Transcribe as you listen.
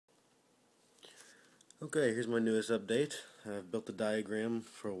Okay, here's my newest update. I've built a diagram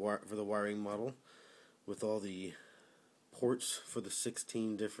for the wiring model with all the ports for the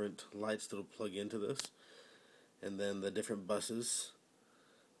 16 different lights that will plug into this, and then the different buses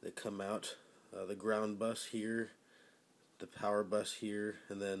that come out. The ground bus here, the power bus here,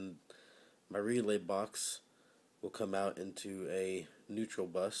 and then my relay box will come out into a neutral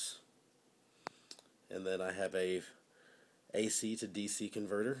bus. And then I have a AC to DC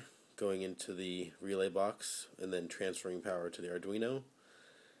converter going into the relay box and then transferring power to the Arduino.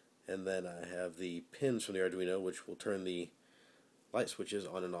 And then I have the pins from the Arduino, which will turn the light switches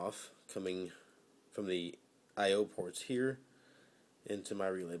on and off, coming from the I/O ports here into my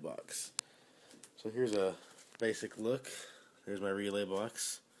relay box. So here's a basic look. There's my relay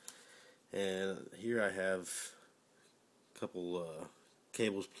box, and here I have a couple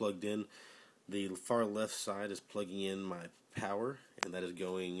cables plugged in. The far left side is plugging in my power, and that is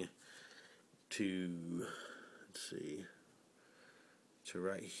going to, to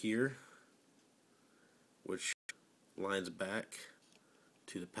right here, which lines back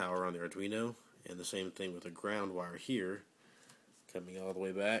to the power on the Arduino, and the same thing with the ground wire here, coming all the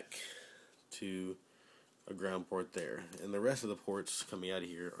way back to a ground port there. And the rest of the ports coming out of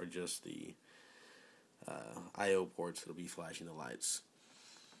here are just the I/O ports that will be flashing the lights.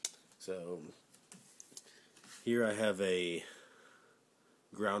 So here I have a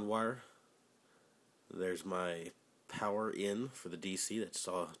ground wire. There's my power in for the DC. That's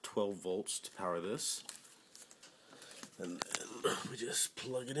 12 volts to power this. And then we just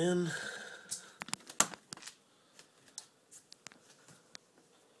plug it in.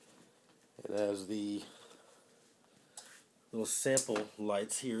 And as the little sample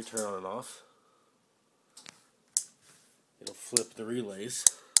lights here turn on and off, it'll flip the relays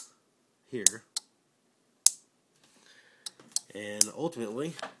here. And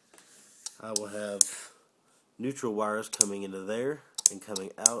ultimately, I will have neutral wires coming into there and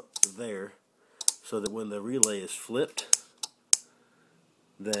coming out there, so that when the relay is flipped,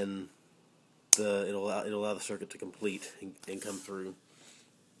 then it'll allow the circuit to complete and come through,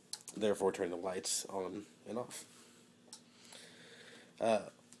 therefore turn the lights on and off.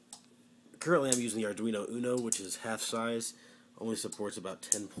 Currently I'm using the Arduino Uno, which is half size, only supports about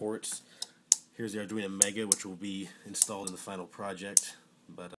 10 ports. Here's the Arduino Mega, which will be installed in the final project,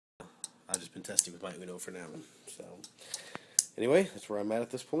 but I've just been testing with my Uno for now. So anyway, that's where I'm at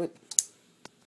this point.